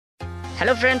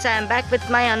Hello friends, I am back with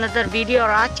my another video. और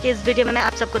आज के इस वीडियो में मैं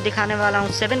आप सबको दिखाने वाला हूँ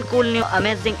 7 कूल न्यू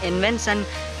अमेजिंग इन्वेंशन,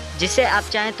 जिसे आप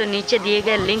चाहें तो नीचे दिए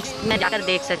गए लिंक्स में जाकर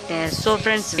देख सकते हैं। सो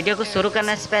फ्रेंड्स, वीडियो को शुरू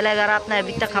करने से पहले अगर आपने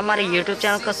अभी तक हमारे यूट्यूब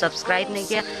चैनल को सब्सक्राइब नहीं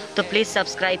किया तो प्लीज़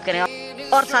सब्सक्राइब करें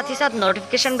और साथ ही साथ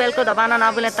नोटिफिकेशन बेल को दबाना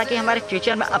ना भूलें, ताकि हमारे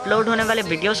फ्यूचर में अपलोड होने वाले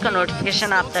वीडियोज़ का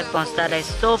नोटिफिकेशन आप तक पहुँचता रहे।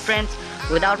 So friends,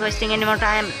 without wasting any more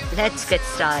time, let's get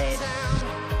started.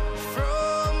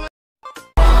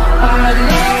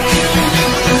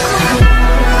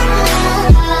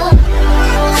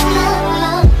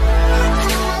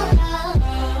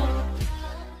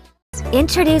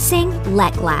 Introducing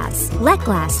QLYX.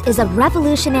 QLYX is a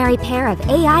revolutionary pair of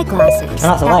AI glasses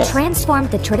that transform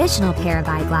the traditional pair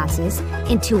of eyeglasses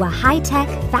into a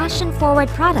high-tech,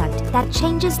 fashion-forward product that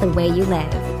changes the way you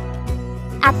live.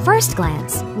 At first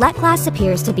glance, QLYX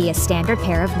appears to be a standard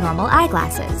pair of normal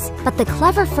eyeglasses, but the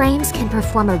clever frames can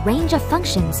perform a range of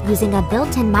functions using a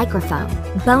built-in microphone,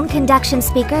 bone conduction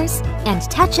speakers, and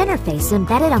touch interface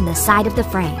embedded on the side of the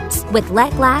frames. With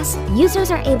QLYX,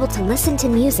 users are able to listen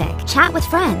to music, chat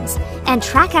with friends, and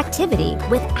track activity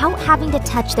without having to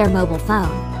touch their mobile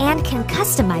phone, and can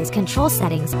customize control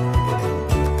settings.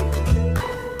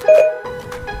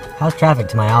 How's traffic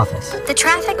to my office? The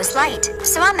traffic was light,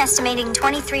 so I'm estimating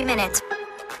 23 minutes.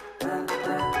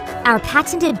 Our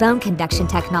patented bone conduction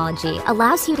technology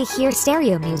allows you to hear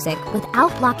stereo music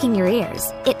without blocking your ears.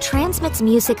 It transmits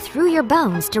music through your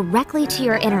bones directly to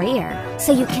your inner ear,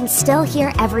 so you can still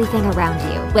hear everything around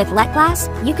you. With QLYX,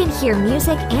 you can hear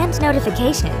music and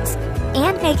notifications,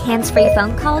 and make hands-free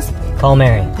phone calls. Call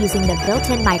Mary. Using the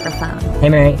built-in microphone.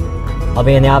 Hey Mary, I'll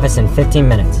be in the office in 15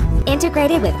 minutes.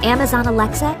 Integrated with Amazon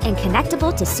Alexa and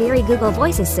connectable to Siri Google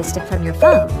Voice Assistant from your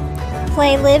phone.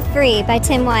 Play Live Free by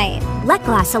Tim White.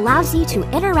 QLYX allows you to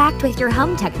interact with your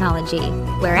home technology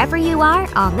wherever you are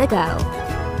on the go.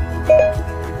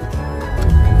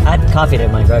 Add coffee to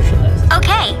my grocery list.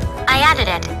 Okay, I added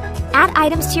it. Add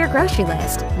items to your grocery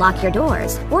list, lock your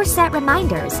doors, or set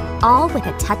reminders, all with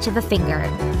a touch of a finger.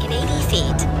 In 80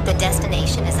 feet, the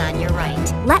destination is on your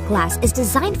right. QLYX is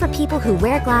designed for people who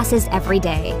wear glasses every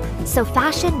day, so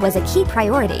fashion was a key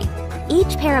priority.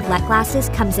 Each pair of QLYX glasses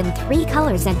comes in 3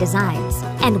 colors and designs.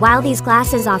 And while these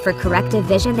glasses offer corrective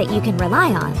vision that you can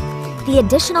rely on, the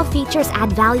additional features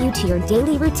add value to your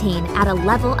daily routine at a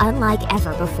level unlike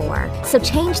ever before. So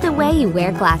change the way you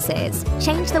wear glasses.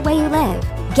 Change the way you live.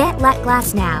 Get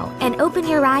QLYX now and open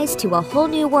your eyes to a whole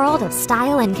new world of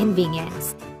style and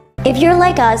convenience. If you're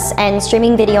like us and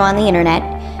streaming video on the internet,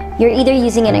 you're either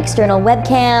using an external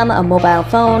webcam, a mobile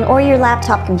phone, or your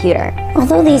laptop computer.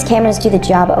 Although these cameras do the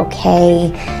job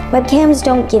okay, webcams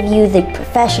don't give you the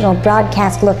professional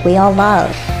broadcast look we all love.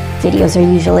 Videos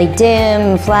are usually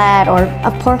dim, flat, or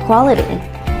of poor quality.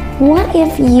 What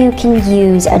if you can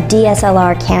use a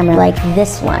DSLR camera like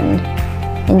this one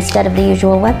instead of the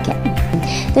usual webcam?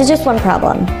 There's just one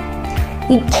problem.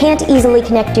 You can't easily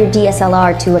connect your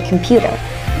DSLR to a computer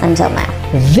until now.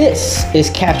 This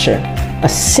is KAPCHIR, a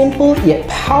simple yet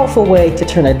powerful way to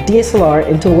turn a DSLR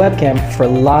into a webcam for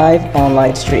live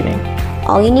online streaming.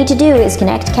 All you need to do is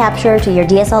connect KAPCHIR to your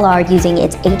DSLR using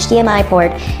its HDMI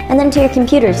port and then to your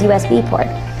computer's USB port.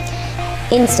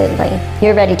 Instantly,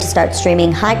 you're ready to start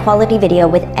streaming high-quality video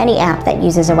with any app that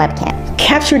uses a webcam.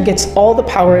 KAPCHIR gets all the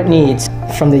power it needs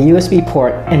from the USB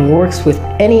port and works with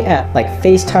any app like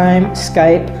FaceTime,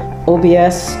 Skype,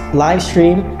 OBS,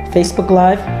 Livestream, Facebook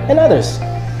Live, and others.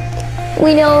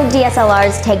 We know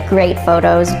DSLRs take great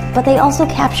photos, but they also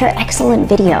capture excellent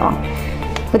video.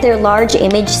 With their large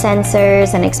image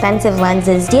sensors and expensive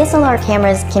lenses, DSLR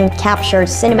cameras can capture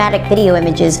cinematic video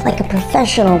images like a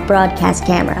professional broadcast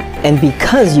camera. And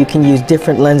because you can use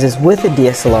different lenses with a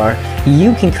DSLR,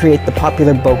 you can create the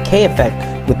popular bokeh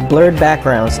effect with blurred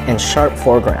backgrounds and sharp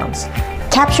foregrounds.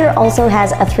 KAPCHIR also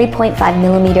has a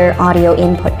 3.5mm audio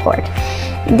input port.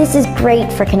 This is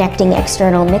great for connecting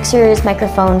external mixers,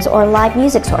 microphones, or live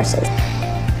music sources.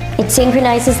 It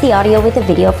synchronizes the audio with the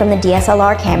video from the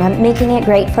DSLR camera, making it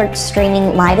great for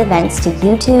streaming live events to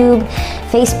YouTube,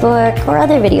 Facebook, or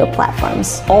other video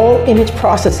platforms. All image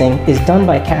processing is done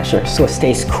by KAPCHIR, so it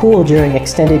stays cool during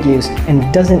extended use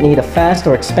and doesn't need a fast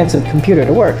or expensive computer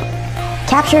to work.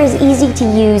 KAPCHIR is easy to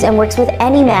use and works with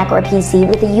any Mac or PC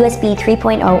with a USB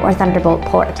 3.0 or Thunderbolt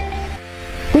port.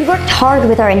 We worked hard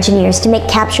with our engineers to make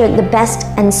KAPCHIR the best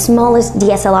and smallest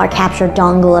DSLR capture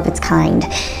dongle of its kind.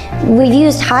 We've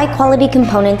used high-quality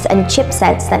components and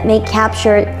chipsets that make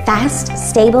KAPCHIR fast,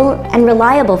 stable, and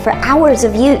reliable for hours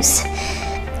of use.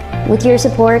 With your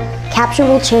support, KAPCHIR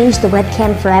will change the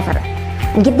webcam forever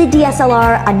and give the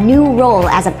DSLR a new role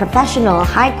as a professional,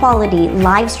 high-quality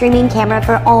live streaming camera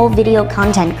for all video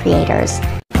content creators.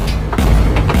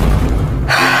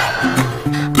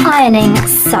 Ironing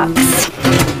sucks.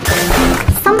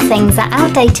 Some things are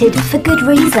outdated for good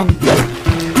reason.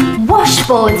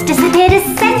 Washboards disappeared a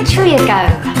century ago.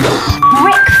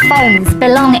 Brick phones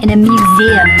belong in a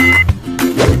museum.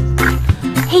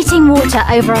 Heating water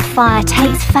over a fire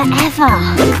takes forever.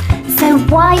 So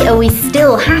why are we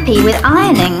still happy with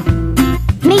ironing?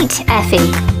 Meet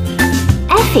Elfie.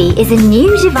 Elfie is a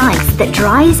new device that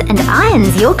dries and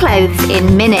irons your clothes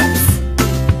in minutes.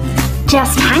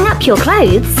 Just hang up your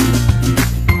clothes,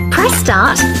 press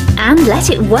start, and let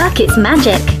it work its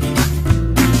magic.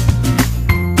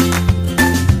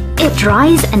 It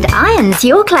dries and irons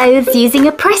your clothes using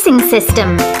a pressing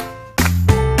system,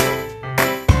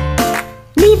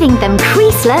 leaving them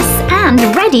creaseless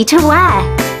and ready to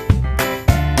wear.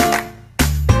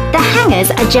 The hangers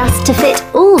adjust to fit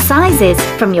all sizes,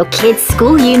 from your kids'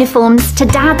 school uniforms to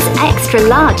dad's extra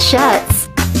large shirts.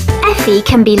 Elfie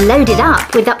can be loaded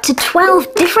up with up to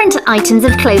 12 different items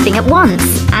of clothing at once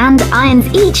and irons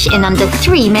each in under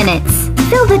 3 minutes.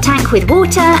 Fill the tank with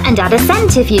water and add a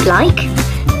scent if you'd like.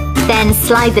 Then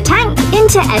slide the tank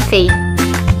into Elfie.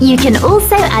 You can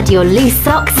also add your loose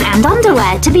socks and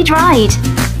underwear to be dried.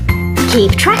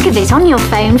 Keep track of it on your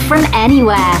phone from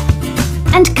anywhere.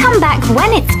 And come back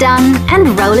when it's done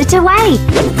and roll it away.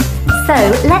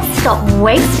 So let's stop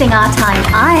wasting our time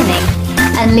ironing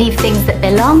and leave things that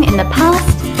belong in the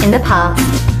past in the past.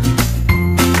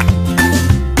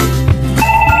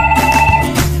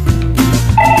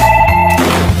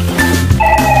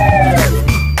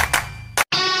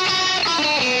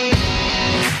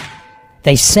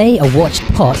 They say a watched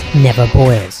pot never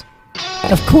boils.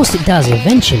 Of course it does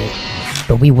eventually,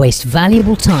 but we waste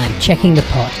valuable time checking the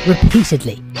pot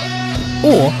repeatedly,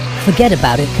 or forget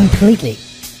about it completely.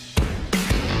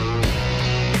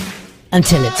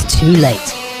 Until it's too late.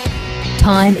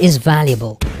 Time is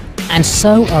valuable, and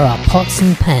so are our pots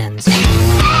and pans.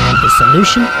 The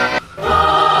solution?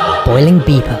 Boiling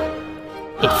beeper.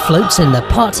 It floats in the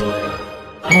pot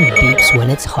and beeps when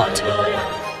it's hot.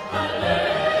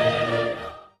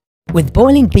 With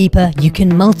boiling beeper, you can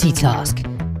multitask,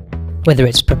 whether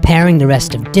it's preparing the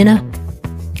rest of dinner,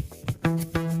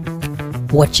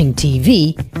 watching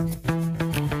TV,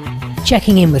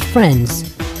 checking in with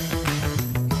friends,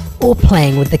 or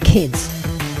playing with the kids.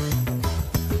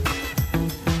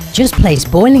 Just place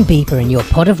boiling beeper in your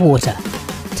pot of water,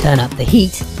 turn up the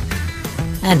heat,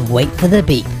 and wait for the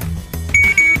beep.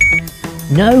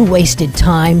 No wasted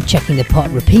time checking the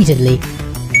pot repeatedly.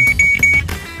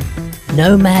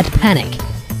 No mad panic.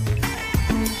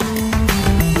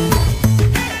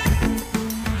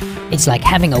 It's like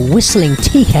having a whistling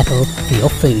tea kettle for your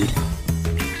food.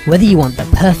 Whether you want the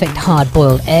perfect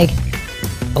hard-boiled egg,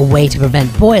 a way to prevent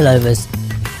boilovers,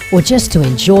 or just to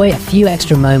enjoy a few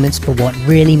extra moments for what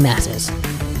really matters.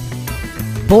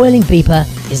 Boiling beeper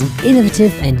is an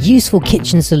innovative and useful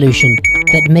kitchen solution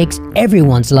that makes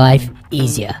everyone's life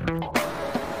easier.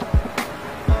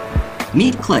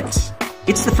 Meet QLYX.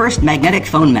 It's the first magnetic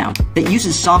phone mount that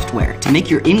uses software to make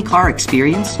your in-car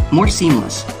experience more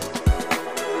seamless.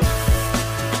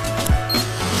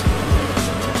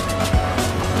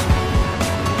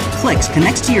 QLYX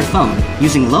connects to your phone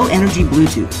using low-energy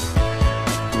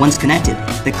Bluetooth. Once connected,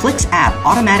 the QLYX app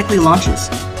automatically launches,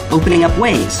 opening up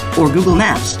Waze or Google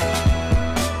Maps.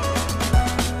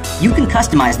 You can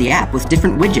customize the app with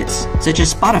different widgets, such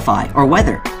as Spotify or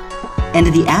weather. And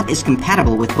the app is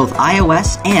compatible with both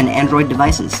iOS and Android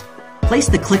devices. Place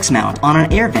the QLYX mount on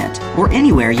an air vent or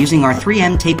anywhere using our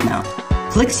 3M tape mount.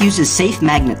 QLYX uses safe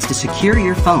magnets to secure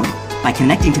your phone by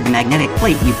connecting to the magnetic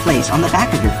plate you place on the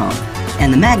back of your phone.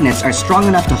 And the magnets are strong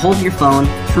enough to hold your phone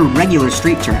through regular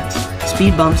street turns,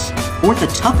 speed bumps, or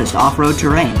the toughest off-road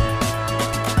terrain.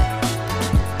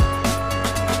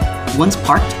 Once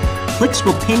parked, QLYX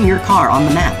will pin your car on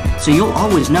the map, so you'll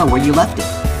always know where you left it.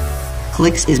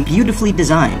 QLYX is beautifully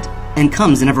designed and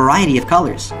comes in a variety of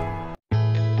colors.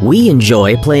 We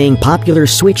enjoy playing popular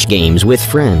Switch games with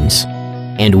friends,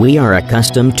 and we are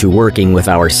accustomed to working with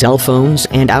our cell phones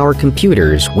and our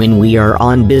computers when we are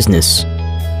on business.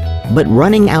 But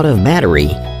running out of battery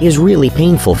is really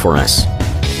painful for us.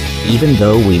 Even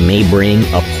though we may bring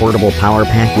a portable power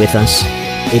pack with us,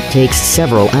 it takes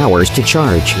several hours to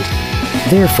charge.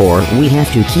 Therefore, we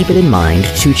have to keep it in mind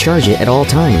to charge it at all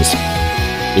times.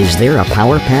 Is there a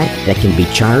power pack that can be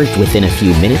charged within a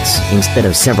few minutes instead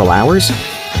of several hours?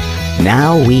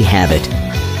 Now we have it.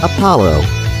 Apolo,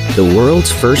 the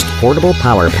world's first portable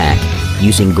power pack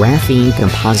using graphene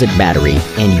composite battery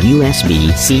and USB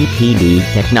CPD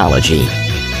technology.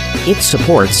 It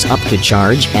supports up to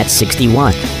charge at 60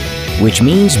 watt, which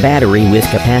means battery with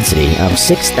capacity of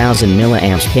 6,000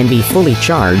 milliamps can be fully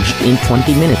charged in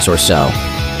 20 minutes or so.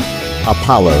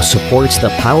 Apolo supports the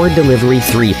Power Delivery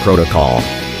 3 protocol.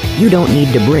 You don't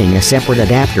need to bring a separate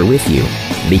adapter with you,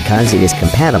 because it is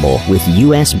compatible with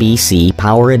USB-C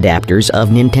power adapters of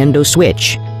Nintendo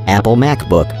Switch, Apple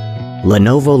MacBook,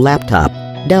 Lenovo laptop,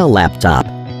 Dell laptop,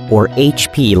 or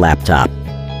HP laptop.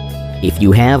 If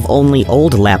you have only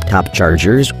old laptop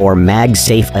chargers or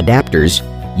MagSafe adapters,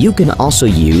 you can also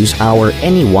use our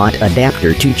AnyWatt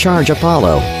adapter to charge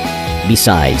Apolo.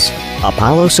 Besides,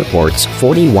 Apolo supports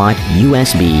 40-watt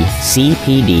USB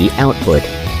CPD output,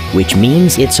 which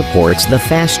means it supports the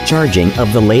fast charging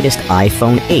of the latest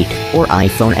iPhone 8 or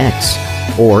iPhone X,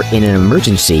 or in an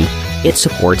emergency, it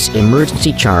supports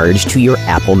emergency charge to your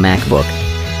Apple MacBook.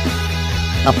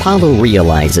 Apolo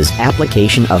realizes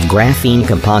application of graphene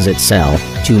composite cell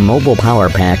to mobile power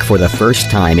pack for the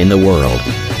first time in the world.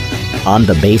 On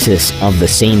the basis of the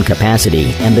same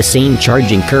capacity and the same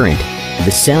charging current,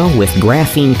 the cell with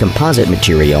graphene composite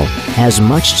material has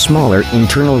much smaller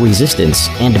internal resistance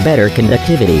and better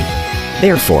conductivity.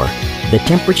 Therefore, the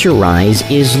temperature rise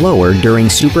is lower during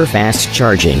super-fast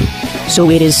charging, so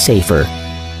it is safer,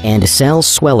 and cell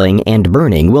swelling and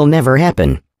burning will never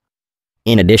happen.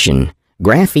 In addition,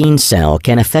 graphene cell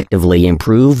can effectively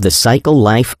improve the cycle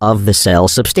life of the cell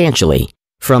substantially,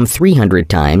 from 300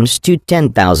 times to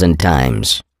 10,000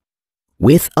 times.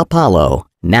 With Apolo,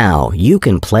 now you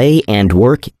can play and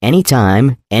work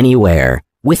anytime, anywhere,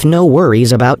 with no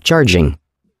worries about charging.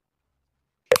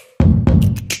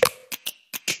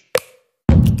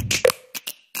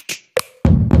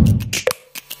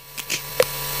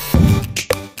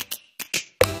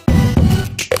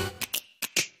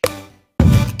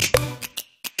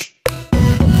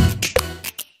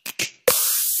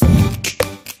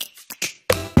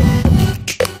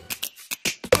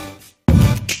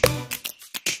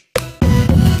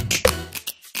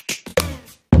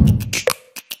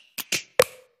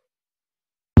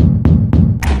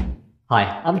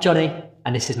 Hi, I'm Johnny,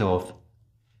 and this is North.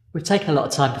 We've taken a lot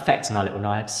of time perfecting our little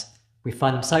knives. We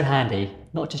find them so handy,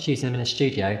 not just using them in a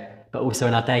studio, but also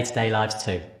in our day-to-day lives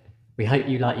too. We hope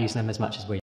you like using them as much as we do.